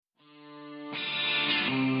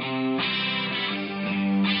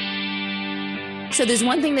So there's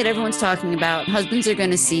one thing that everyone's talking about. Husbands are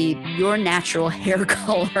going to see your natural hair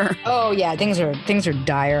color. Oh yeah, things are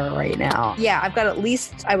dire right now. Yeah, I've got at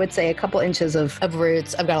least, I would say, a couple inches of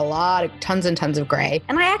roots. I've got tons and tons of gray.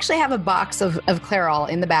 And I actually have a box of Clairol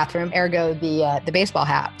in the bathroom, ergo the baseball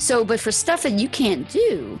hat. So, but for stuff that you can't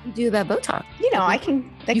do, you do about Botox. You know, I can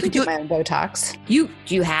do my own Botox. Do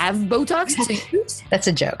you have Botox to use? That's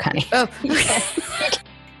a joke, honey. Oh, okay.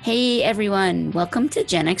 Hey everyone, welcome to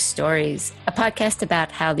Gen X Stories, a podcast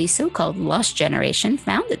about how the so-called lost generation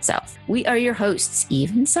found itself. We are your hosts, Eve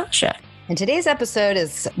and Sasha. And today's episode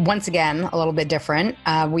is, once again, a little bit different.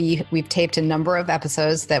 We've taped a number of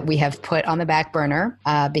episodes that we have put on the back burner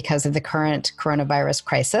because of the current coronavirus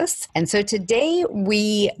crisis. And so today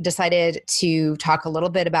we decided to talk a little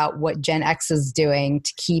bit about what Gen X is doing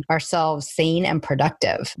to keep ourselves sane and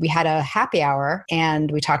productive. We had a happy hour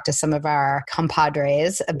and we talked to some of our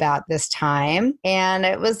compadres about this time. And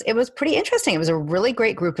it was pretty interesting. It was a really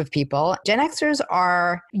great group of people. Gen Xers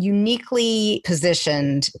are uniquely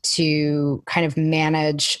positioned to kind of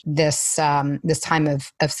manage this this time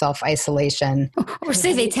of self-isolation. Or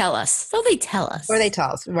say they tell us. So they tell us. Or they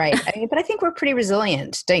tell us, right. But I think we're pretty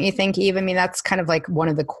resilient. Don't you think, Eve? I mean, that's kind of like one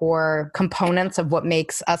of the core components of what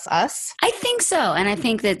makes us us. I think so. And I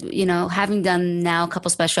think that, you know, having done now a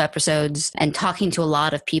couple special episodes and talking to a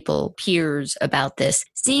lot of people, peers about this,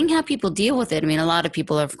 seeing how people deal with it. I mean, a lot of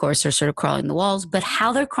people, of course, are sort of crawling the walls, but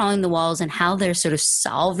how they're crawling the walls and how they're sort of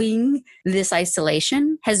solving this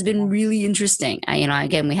isolation has been really interesting.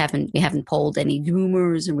 Again, we haven't polled any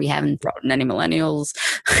doomers and we haven't brought in any millennials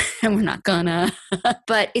and we're not gonna,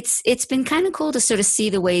 but it's been kind of cool to sort of see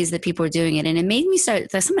the ways that people are doing it. And it made me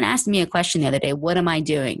someone asked me a question the other day, what am I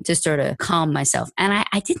doing to sort of calm myself? And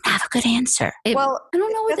I didn't have a good answer. I don't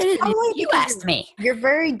know what that is. You asked me.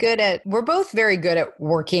 We're both very good at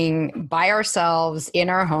working by ourselves in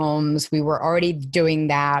our homes. We were already doing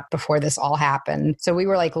that before this all happened. So we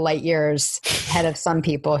were like light years ahead of some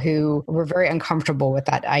people who were very uncomfortable with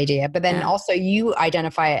that idea. But then also you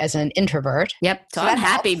identify as an introvert. Yep. So I'm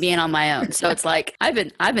happy being on my own. So it's like I've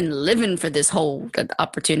been living for this whole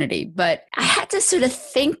opportunity. But I had to sort of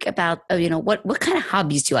think about what kind of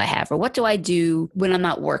hobbies do I have, or what do I do when I'm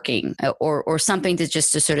not working, or something to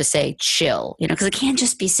sort of say chill, because it can't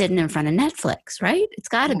just be sitting in front of Netflix, right? It's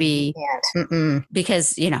got to be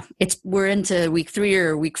because we're into week 3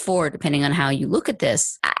 or week 4 depending on how you look at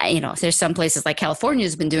this. There's some places like California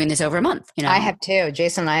has been doing this over a month. I have too.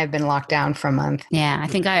 Jason and I have been locked down for a month. Yeah, I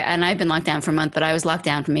think I've been locked down for a month, but I was locked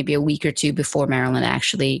down for maybe a week or 2 before Maryland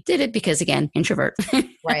actually did it because, again, introvert.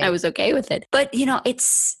 Right. I was okay with it. But,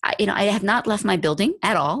 I have not left my building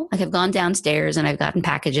at all. Like, I've gone downstairs and I've gotten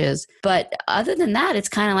packages. But other than that, it's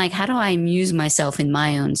kind of like, how do I amuse myself in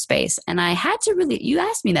my own space? And I had to you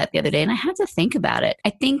asked me that the other day and I had to think about it. I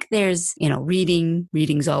think there's,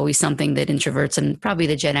 reading's always something that introverts and probably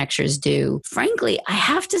the Gen Xers do. Frankly, I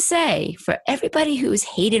have to say, for everybody who's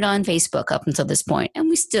hated on Facebook up until this point, and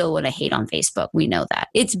we still want to hate on Facebook, we know that.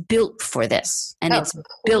 It's built for this. And it's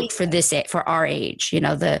built for for our age.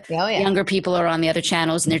 The younger people are on the other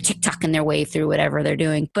channels and they're TikToking their way through whatever they're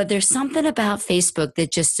doing. But there's something about Facebook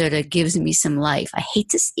that just sort of gives me some life. I hate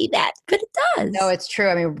to see that, but it does. No, it's true.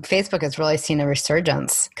 I mean, Facebook has really seen a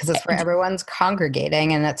resurgence because it's where everyone's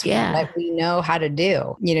congregating and that's what we know how to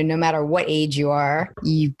do. No matter what age you are,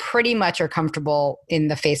 you pretty much are comfortable in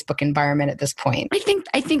the Facebook environment at this point.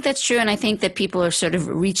 I think that's true. And I think that people are sort of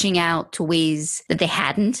reaching out to ways that they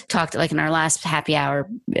hadn't talked, like in our last happy hour,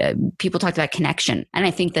 people talked about connection. And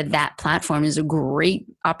I think that platform is a great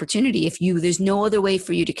opportunity there's no other way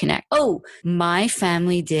for you to connect. Oh, my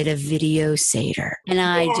family did a video Seder and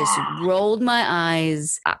I just rolled my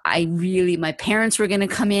eyes. My parents were going to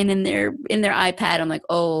come in their iPad. I'm like,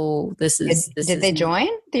 oh, Did they join?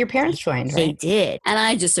 Your parents joined, right? They did. And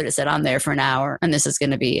I just sort of said, I'm there for an hour and this is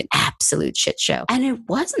going to be an absolute shit show. And it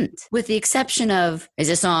wasn't, with the exception of, is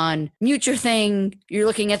this on? Mute your thing. You're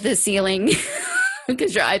looking at the ceiling.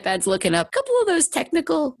 Because your iPad's looking up. A couple of those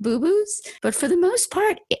technical boo-boos. But for the most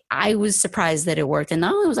part, I was surprised that it worked. And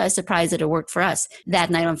not only was I surprised that it worked for us,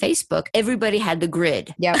 that night on Facebook, everybody had the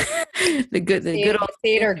grid. Yep. the good old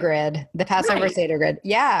Seder grid, the Passover Seder grid.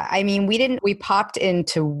 Yeah. I mean, we popped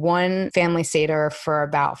into one family Seder for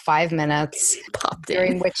about 5 minutes.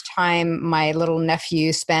 During which time my little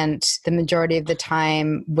nephew spent the majority of the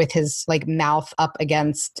time with his mouth up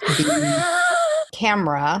against the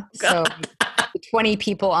camera. So 20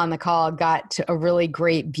 people on the call got a really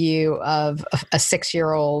great view of a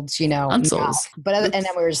 6-year-old's, Tonsils. and then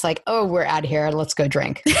we were just like, oh, we're out of here. Let's go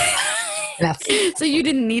drink. So you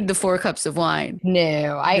didn't need the 4 cups of wine.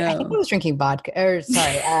 No, I think I was drinking vodka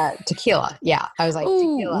tequila. Yeah. I was like,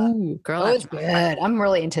 tequila. Ooh, girl, it was good. I'm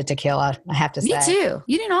really into tequila, I have to say. Me too.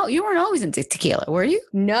 You weren't always into tequila, were you?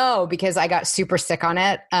 No, because I got super sick on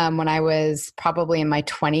it when I was probably in my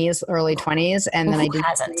 20s, early 20s. And then I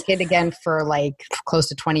didn't drink it again for like close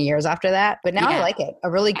to 20 years after that. But now I like it. A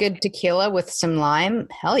really good tequila with some lime.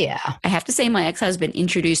 Hell yeah. I have to say my ex-husband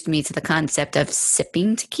introduced me to the concept of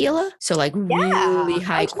sipping tequila. So like really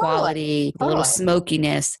high quality, a little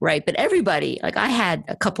smokiness, right? But everybody, like I had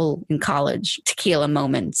a couple in college tequila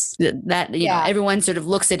moments that, you know, everyone sort of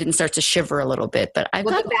looks at it and starts to shiver a little bit. But I've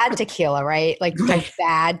got the bad tequila, right? Like the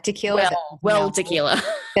bad tequila. Tequila.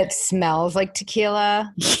 That smells like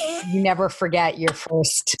tequila. You never forget your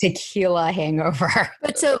first tequila hangover.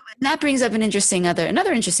 But so that brings up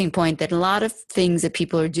another interesting point, that a lot of things that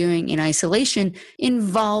people are doing in isolation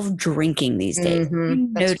involve drinking these days.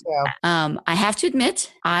 That's true. I have to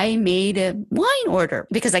admit, I made a wine order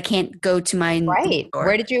because I can't go to my store.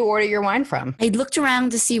 Where did you order your wine from? I looked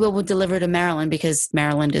around to see what would deliver to Maryland, because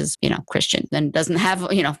Maryland is, Christian and doesn't have,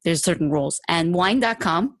 there's certain rules. And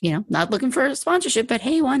wine.com, not looking for a sponsorship, but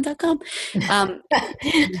hey, wine.com.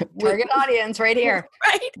 Target audience right here.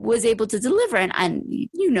 Right. Was able to deliver. And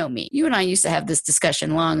you know me. You and I used to have this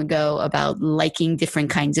discussion long ago about liking different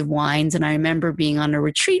kinds of wines. And I remember being on a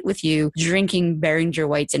retreat with you, drinking Beringer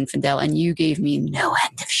White Zinfandel, and you gave me no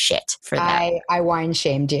end of shit for that. I wine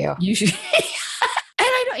shamed you. You should.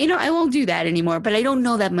 I won't do that anymore, but I don't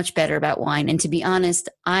know that much better about wine. And to be honest,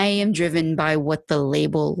 I am driven by what the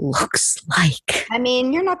label looks like. I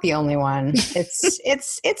mean, you're not the only one.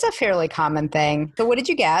 It's a fairly common thing. So what did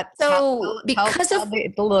you get? So because of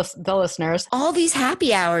the listeners, all these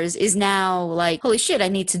happy hours is now like, holy shit, I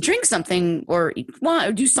need to drink something or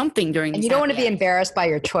do something during. And you don't want to be embarrassed by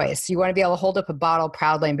your choice. You want to be able to hold up a bottle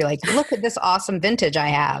proudly and be like, look at this awesome vintage I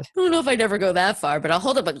have. I don't know if I'd ever go that far, but I'll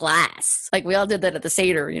hold up a glass. Like we all did that at the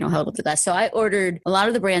Seder, held up the glass. So I ordered a lot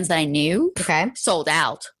of the brands that I knew. Okay. Sold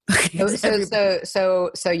out. So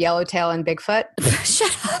Yellowtail and Bigfoot?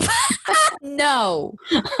 Shut up. No.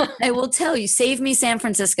 I will tell you, Save Me San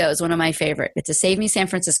Francisco is one of my favorite. It's a Save Me San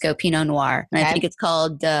Francisco Pinot Noir. And I think it's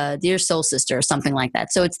called Dear Soul Sister or something like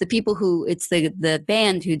that. So it's the people it's the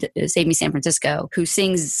band who Save Me San Francisco who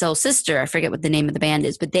sings Soul Sister. I forget what the name of the band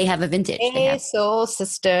is, but they have a vintage. Hey, Soul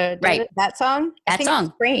Sister. Right. That song? That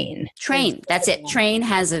song. Train. That's it. Train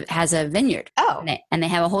has a vineyard. Oh. And they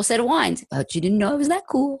have a whole set of wines. But you didn't know it was that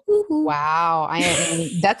cool. Woo-hoo. Wow.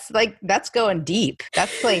 That's going deep.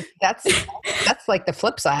 That's like the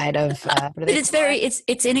flip side of but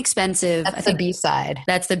it's inexpensive. That's the B-side.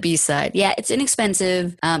 That's the B-side. Yeah, it's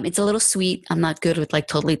inexpensive. It's a little sweet. I'm not good with like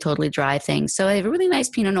totally dry things. So I have a really nice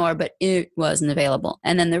Pinot Noir, but it wasn't available.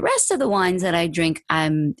 And then the rest of the wines that I drink,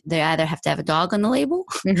 they either have to have a dog on the label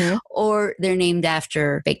or they're named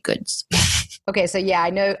after baked goods. Okay, so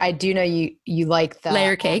yeah, I do know you like the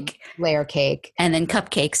layer cake, and then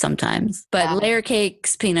cupcake sometimes. But layer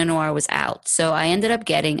cake's Pinot Noir was out, so I ended up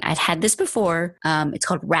I'd had this before. It's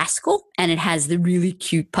called Rascal, and it has the really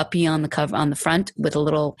cute puppy on the cover on the front with a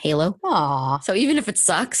little halo. Aww. So even if it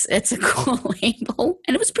sucks, it's a cool label,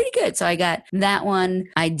 and it was pretty good. So I got that one.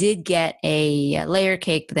 I did get a layer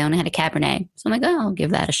cake, but they only had a Cabernet, so I'm like, oh, I'll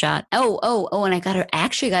give that a shot. Oh, and I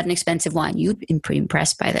actually got an expensive wine. You'd been pretty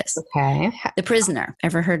impressed by this. Okay. The Prisoner.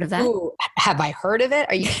 Ever heard of that? Ooh, have I heard of it?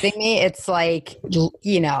 Are you kidding me? It's like,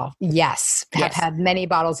 yes. I've had many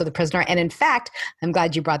bottles of The Prisoner. And in fact, I'm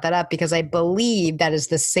glad you brought that up because I believe that is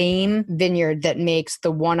the same vineyard that makes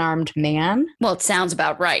The One-Armed Man. Well, it sounds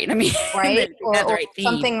about right. I mean, right? or right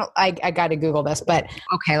something. I got to Google this, but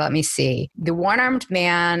okay, let me see. The One-Armed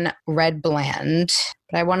Man Red Blend.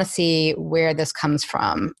 But I want to see where this comes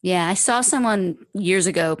from. Yeah, I saw someone years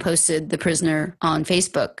ago posted The Prisoner on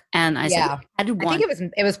Facebook, and I said, I think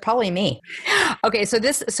it was probably me. Okay, so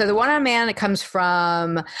the One-Armed Man, it comes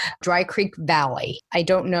from Dry Creek Valley. I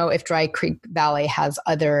don't know if Dry Creek Valley has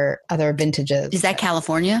other vintages. Is that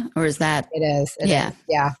California or is that? It is. Yeah.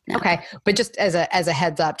 Yeah. No. Okay, but just as a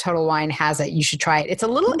heads up, Total Wine has it. You should try it. It's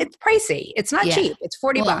it's pricey. It's not cheap. It's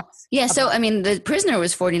 $40. Yeah. So I mean, The Prisoner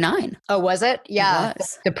was $49. Oh, was it? Yeah. It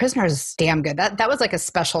was. The Prisoner is damn good. That was like a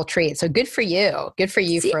special treat. So good for you. Good for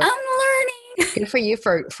you. See, I'm learning. Good for you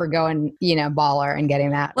for going, baller and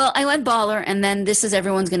getting that. Well, I went baller, and then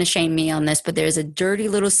everyone's going to shame me on this, but there's a dirty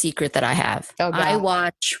little secret that I have. Oh, God. I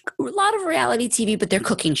watch a lot of reality TV, but they're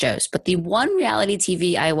cooking shows. But the one reality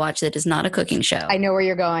TV I watch that is not a cooking show. I know where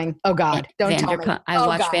you're going. Oh, God. Don't tell me. I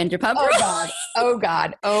watch Vanderpump. Oh, God. Oh,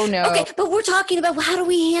 God. Oh, no. Okay, but we're talking about how do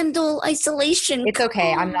we handle isolation? It's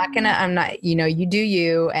okay. I'm not, you do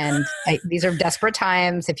you. And these are desperate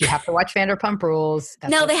times. If you have to watch Vanderpump Rules.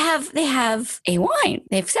 No, they have a wine.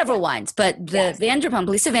 They have several wines, but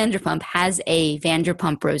Lisa Vanderpump has a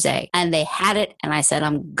Vanderpump Rosé, and they had it, and I said,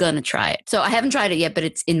 I'm going to try it. So I haven't tried it yet, but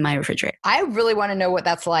it's in my refrigerator. I really want to know what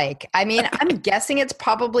that's like. I mean, I'm guessing it's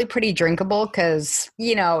probably pretty drinkable because,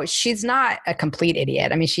 she's not a complete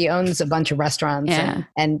idiot. I mean, she owns a bunch of restaurants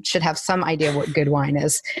and should have some idea what good wine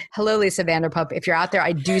is. Hello, Lisa Vanderpump. If you're out there,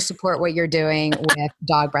 I do support what you're doing with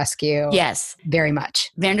dog rescue. Yes. Very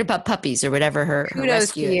much. Vanderpump Puppies or whatever her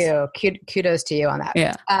rescue is. Kudos to you on that.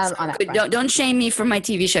 Yeah. Don't shame me for my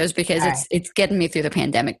TV shows because it's getting me through the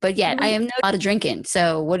pandemic. But yet I am not a lot of drinking.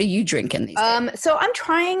 So what are you drinking these days? So I'm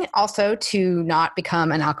trying also to not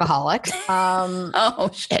become an alcoholic. Oh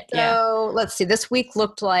shit. So let's see. This week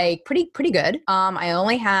looked like pretty good. I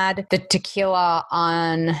only had the tequila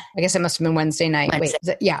on, I guess it must have been Wednesday night.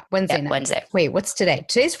 Wednesday. Wait, Wednesday night. Wednesday. Wait, what's today?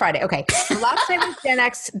 Today's Friday. Okay. So last night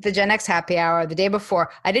was the Gen X happy hour. The day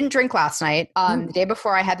before, I didn't drink last night. The day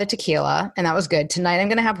before I had the tequila and that was good. Tonight I'm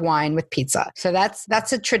going to have wine with pizza. So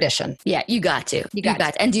that's a tradition. Yeah, you got to. You got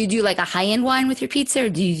to. And do you do like a high-end wine with your pizza or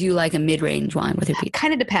do you do like a mid-range wine with your pizza?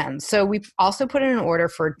 Kind of depends. So we've also put in an order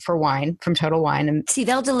for wine from Total Wine. And see,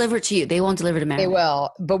 they'll deliver to you. They won't deliver to Maryland. They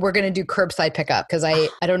will, but we're going to do curbside pickup because I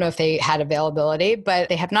don't know if they had availability, but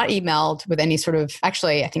they have not emailed with any sort of,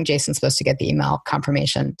 actually, I think Jason's supposed to get the email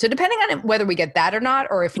confirmation. So depending on whether we get that or not,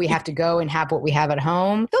 or if we have to go and have what we have at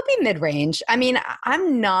home, they'll be mid-range. I mean,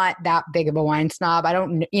 I'm not that big of a wine snob. I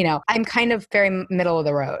don't, I'm kind of very middle of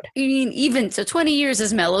the road. You mean even, so 20 years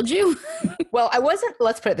has mellowed you? Well, I wasn't,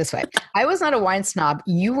 let's put it this way. I was not a wine snob.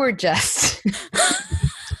 You were just...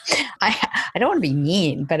 I don't want to be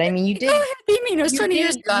mean, but I mean, you did. Go ahead, be mean. It was 20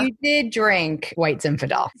 years ago. You did drink White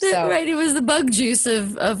Zinfandel. So. Right. It was the bug juice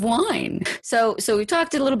of wine. So we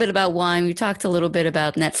talked a little bit about wine. We talked a little bit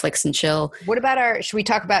about Netflix and chill. What about should we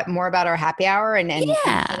talk more about our happy hour and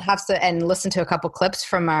and listen to a couple clips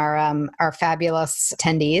from our fabulous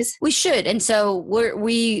attendees? We should. And so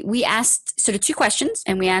we asked sort of two questions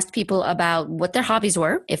and we asked people about what their hobbies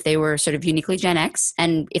were, if they were sort of uniquely Gen X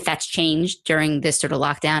and if that's changed during this sort of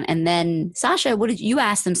lockdown. And then Sasha, what did you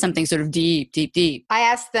ask them something sort of deep? I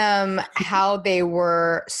asked them how they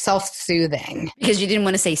were self-soothing. Because you didn't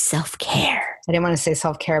want to say self-care. I didn't want to say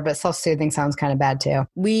self-care, but self-soothing sounds kind of bad too.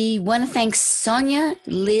 We want to thank Sonia,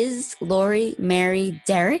 Liz, Lori, Mary,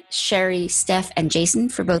 Derek, Sherry, Steph, and Jason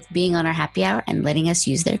for both being on our happy hour and letting us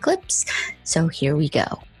use their clips. So here we go.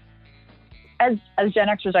 As Gen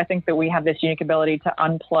Xers, I think that we have this unique ability to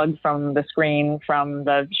unplug from the screen, from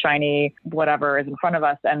the shiny whatever is in front of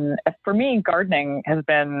us. And for me, gardening has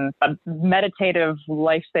been a meditative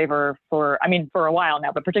lifesaver for a while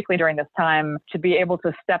now, but particularly during this time, to be able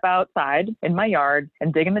to step outside in my yard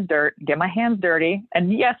and dig in the dirt, get my hands dirty.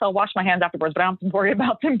 And yes, I'll wash my hands afterwards, but I don't have to worry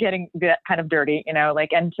about them getting that kind of dirty,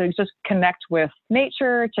 and to just connect with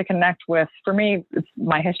nature, to connect with, for me, it's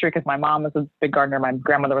my history because my mom was a big gardener, my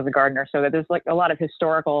grandmother was a gardener. So that there's like a lot of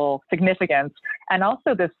historical significance. And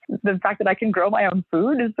also the fact that I can grow my own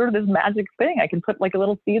food is sort of this magic thing. I can put like a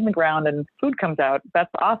little seed in the ground and food comes out. That's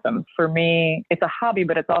awesome. For me, it's a hobby,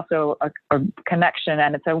 but it's also a connection,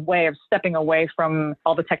 and it's a way of stepping away from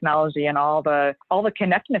all the technology and all the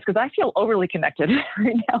connectedness, because I feel overly connected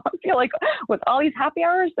right now. I feel like with all these happy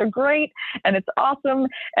hours, they're great and it's awesome.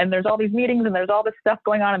 And there's all these meetings and there's all this stuff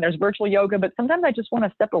going on and there's virtual yoga, but sometimes I just want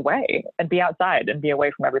to step away and be outside and be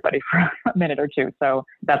away from everybody for a minute or two. So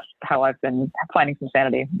that's how I've been finding some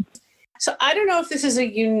sanity. So I don't know if this is a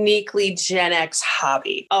uniquely Gen X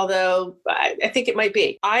hobby, although I think it might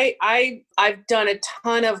be. I've done a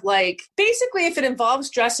ton of basically if it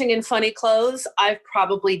involves dressing in funny clothes, I've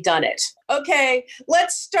probably done it. Okay,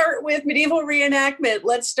 let's start with medieval reenactment.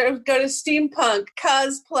 Let's go to steampunk,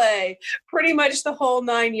 cosplay, pretty much the whole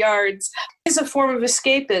 9 yards. It's a form of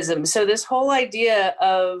escapism. So this whole idea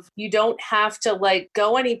of you don't have to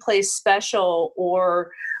go anyplace special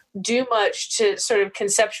or do much to sort of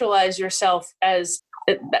conceptualize yourself as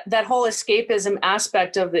that whole escapism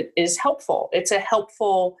aspect of it is helpful. It's a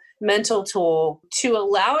helpful mental tool to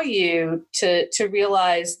allow you to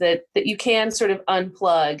realize that you can sort of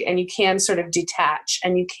unplug and you can sort of detach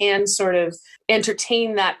and you can sort of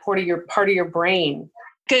entertain that part of your brain.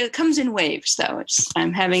 It comes in waves, though.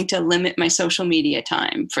 I'm having to limit my social media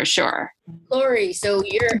time for sure. Lori, so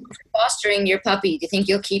you're fostering your puppy. Do you think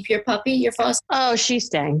you'll keep your puppy, your foster? Oh, she's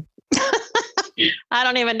staying. I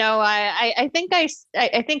don't even know. I think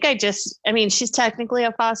she's technically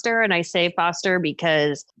a foster, and I say foster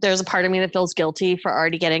because there's a part of me that feels guilty for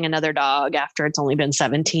already getting another dog after it's only been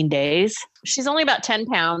 17 days. She's only about 10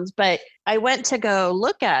 pounds, but I went to go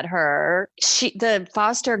look at her.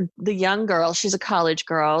 The young girl, she's a college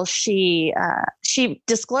girl. She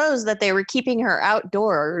disclosed that they were keeping her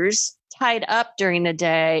outdoors tied up during the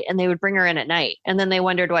day, and they would bring her in at night. And then they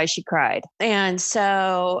wondered why she cried. And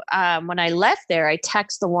so when I left there, I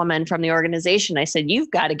texted the woman from the organization. I said,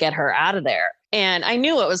 you've got to get her out of there. And I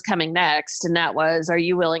knew what was coming next. And that was, are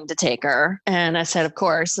you willing to take her? And I said, of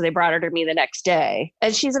course. So they brought her to me the next day.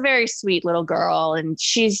 And she's a very sweet little girl, and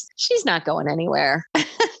she's not going anywhere.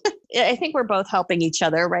 I think we're both helping each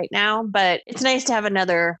other right now, but it's nice to have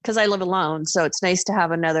another, because I live alone. So it's nice to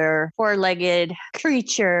have another four-legged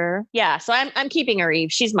creature. Yeah. So I'm keeping her,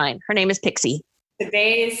 Eve. She's mine. Her name is Pixie.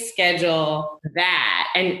 Today's schedule that,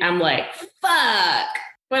 and I'm like, fuck.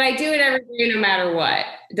 But I do it every day, no matter what.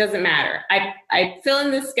 It doesn't matter. I fill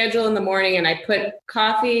in the schedule in the morning, and I put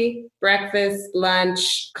coffee, breakfast,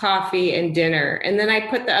 lunch, coffee, and dinner. And then I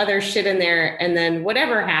put the other shit in there. And then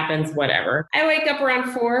whatever happens, whatever. I wake up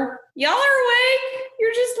around 4. Y'all are awake.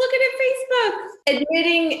 You're just looking at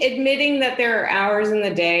Facebook. Admitting that there are hours in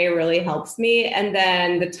the day really helps me. And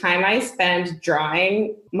then the time I spend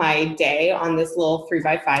drawing my day on this little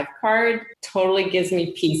 3x5 card totally gives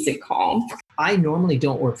me peace and calm. I normally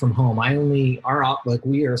don't work from home.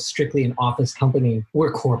 We are strictly an office company.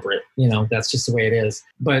 We're corporate, that's just the way it is.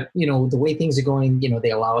 But, the way things are going,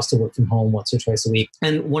 they allow us to work from home once or twice a week.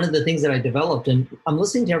 And one of the things that I developed, and I'm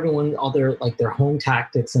listening to everyone, all their home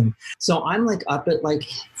tactics. And so I'm up at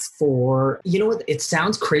 4, what, it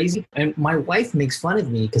sounds crazy. And my wife makes fun of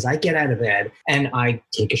me because I get out of bed and I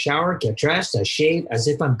take a shower, get dressed, I shave as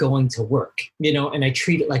if I'm going to work, and I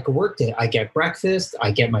treat it like a work day. I get breakfast,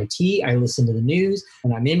 I get my tea, I listen to the news,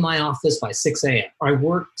 and I'm in my office by 6 a.m. I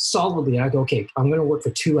work solidly. I go, okay, I'm going to work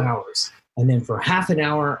for 2 hours. And then for half an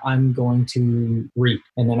hour, I'm going to read.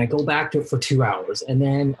 And then I go back to it for 2 hours. And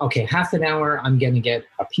then, okay, half an hour, I'm going to get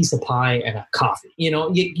a piece of pie and a coffee.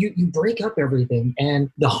 You break up everything. And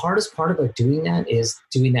the hardest part about doing that is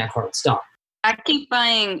doing that hard stop. I keep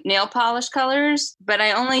buying nail polish colors, but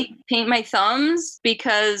I only paint my thumbs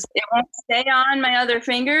because it won't stay on my other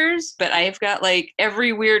fingers. But I've got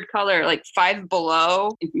every weird color, Five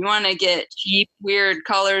Below. If you want to get cheap, weird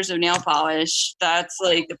colors of nail polish, that's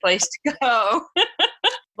the place to go.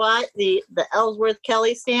 Bought the Ellsworth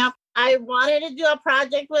Kelly stamp. I wanted to do a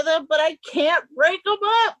project with them, but I can't break them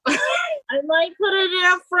up. I might put it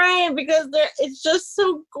in a frame because it's just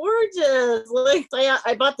so gorgeous.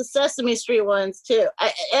 I bought the Sesame Street ones too.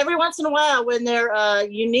 Every once in a while when they're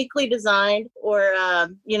uniquely designed, or, I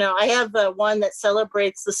have one that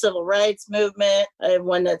celebrates the civil rights movement. I have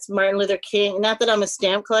one that's Martin Luther King. Not that I'm a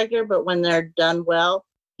stamp collector, but when they're done well.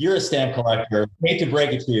 You're a stamp collector. Hate to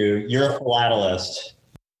break it to you. You're a philatelist.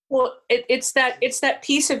 Well, it's that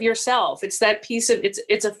piece of yourself. It's that piece of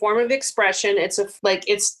it's a form of expression.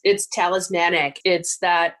 It's talismanic. It's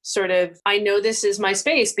that sort of, I know this is my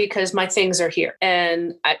space because my things are here.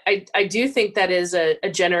 And I do think that is a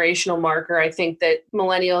generational marker. I think that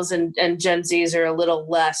millennials and Gen Zs are a little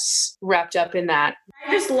less wrapped up in that.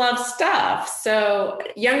 I just love stuff. So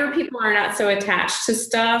younger people are not so attached to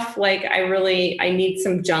stuff. I need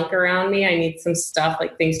some junk around me. I need some stuff,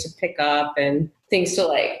 things to pick up and things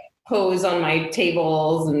to pose on my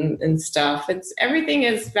tables and stuff. Everything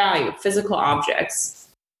is value, physical objects.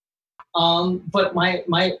 But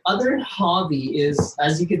my other hobby is,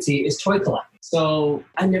 as you can see, is toy collecting. So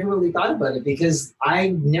I never really thought about it because I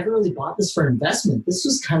never really bought this for investment. This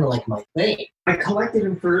was kind of my thing. I collected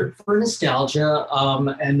them for nostalgia,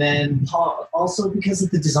 and then also because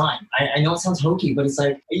of the design. I know it sounds hokey, but it's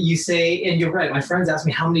you say, and you're right, my friends ask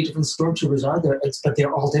me how many different stormtroopers are there, but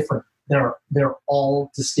they're all different. They're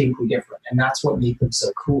all distinctly different, and that's what makes them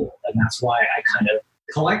so cool. And that's why I kind of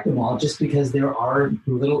collect them all, just because there are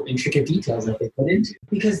little intricate details that they put into.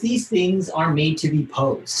 Because these things are made to be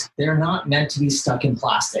posed. They're not meant to be stuck in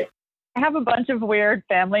plastic. I have a bunch of weird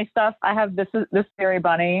family stuff. I have this fairy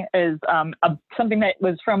bunny is something that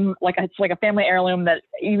was from it's like a family heirloom that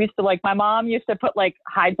you used to my mom used to put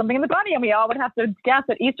hide something in the bunny, and we all would have to guess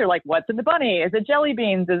at Easter what's in the bunny? Is it jelly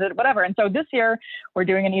beans? Is it whatever? And so this year we're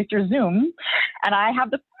doing an Easter Zoom, and I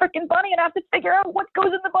have the freaking bunny, and I have to figure out what goes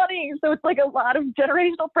in the bunny. So it's a lot of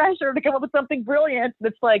generational pressure to come up with something brilliant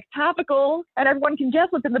that's topical, and everyone can guess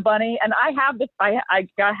what's in the bunny. And I have this. I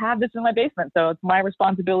have this in my basement, so it's my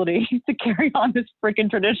responsibility to carry on this freaking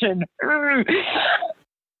tradition.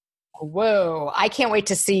 Whoa. I can't wait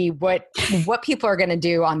to see what people are going to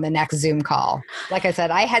do on the next Zoom call. Like I said,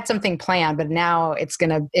 I had something planned, but now it's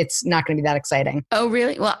not going to be that exciting. Oh,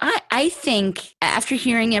 really? Well, I think after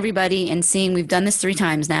hearing everybody and seeing we've done this 3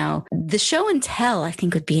 times now, the show and tell, I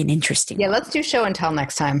think would be an interesting one. Let's do show and tell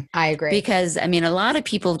next time. I agree. Because a lot of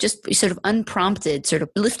people just sort of unprompted, sort of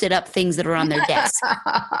lifted up things that are on their desk.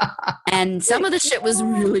 And some of the shit was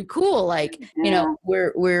really cool. We all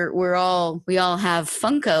have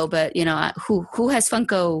Funko, but who has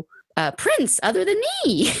Funko prints other than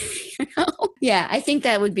me? Yeah, I think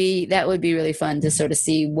that would be really fun to sort of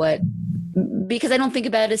see what, because I don't think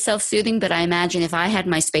about it as self-soothing, but I imagine if I had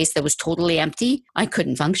my space that was totally empty, I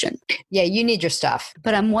couldn't function. Yeah, you need your stuff.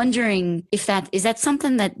 But I'm wondering if is that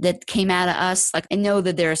something that came out of us? I know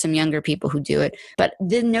that there are some younger people who do it, but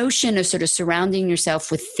the notion of sort of surrounding yourself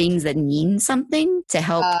with things that mean something to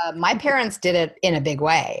help. My parents did it in a big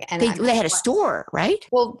way. And they had a store, right?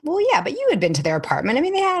 Well, yeah, but you had been to their apartment.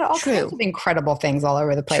 They had all kinds of incredible things all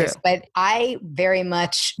over the place. True. But I very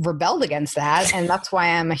much rebelled against that. And that's why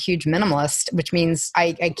I'm a huge minimalist, which means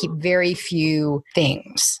I keep very few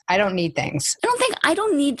things. I don't need things. I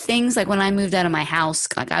don't need things. When I moved out of my house,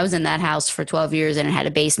 I was in that house for 12 years and it had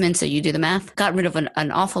a basement. So you do the math. Got rid of an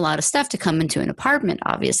awful lot of stuff to come into an apartment,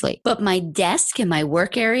 obviously. But my desk and my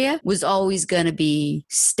work area was always going to be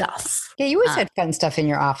stuff. Yeah, you always had fun stuff in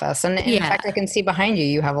your office. And in fact, I can see behind you,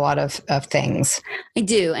 you have a lot of things. I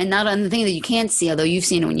do. And not on the thing that you can't see, although you've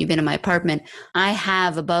seen it when you've been in my apartment, I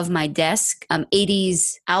have above my desk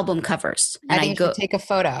 80s album covers. And I think you should take a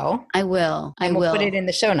photo. I will. We'll put it in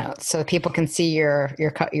the show notes so people can see your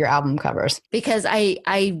album covers. Because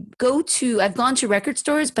I've gone to record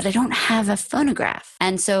stores, but I don't have a phonograph.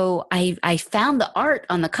 And so I found the art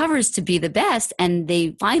on the covers to be the best. And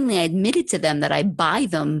they finally admitted to them that I buy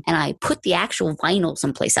them and I put the actual vinyl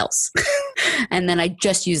someplace else. And then I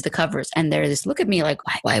just use the covers. And they're just look at me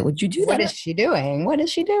why would you do that? What is she doing?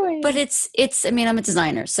 But it's I'm a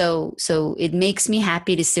designer. So it makes me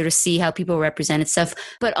happy to sort of see how people represented stuff.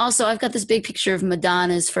 But also I've got this big picture of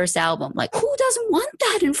Madonna's first album. Who doesn't want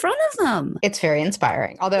that in front of them? It's very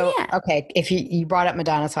inspiring. Although, okay, if you brought up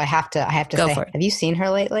Madonna, so I have to Go say, for it. Have you seen her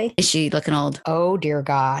lately? Is she looking old? Oh, dear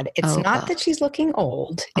God. It's not that she's looking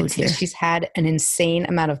old. It's that she's had an insane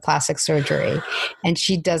amount of plastic surgery and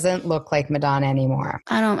she doesn't look like Madonna anymore.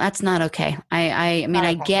 That's not okay.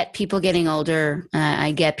 I get people getting older.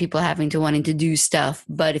 I get people wanting to do stuff.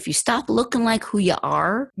 But if you stop looking like who you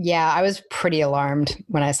are. Yeah, I was pretty alarmed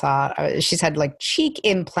when I saw it. She's had cheek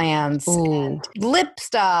implants and lip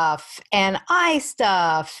stuff and eye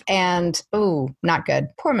stuff and not good.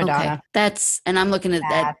 Poor Madonna. Okay. And I'm looking at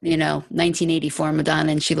that, 1984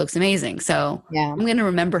 Madonna, and she looks amazing. So I'm going to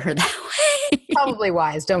remember her that way. Probably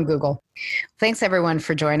wise. Don't Google. Thanks everyone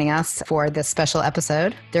for joining us for this special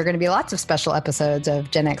episode. There are going to be lots of special episodes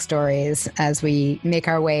of Gen X Stories as we make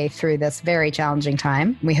our way through this very challenging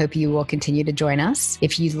time. We hope you will continue to join us.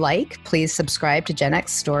 If you'd like, please subscribe to Gen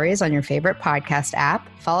X Stories on your favorite podcast app.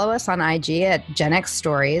 Follow us on IG at Gen X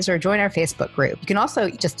Stories or join our Facebook group. You can also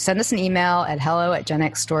just send us an email at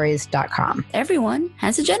hello@genxstories.com. Everyone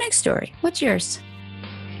has a Gen X story. What's yours?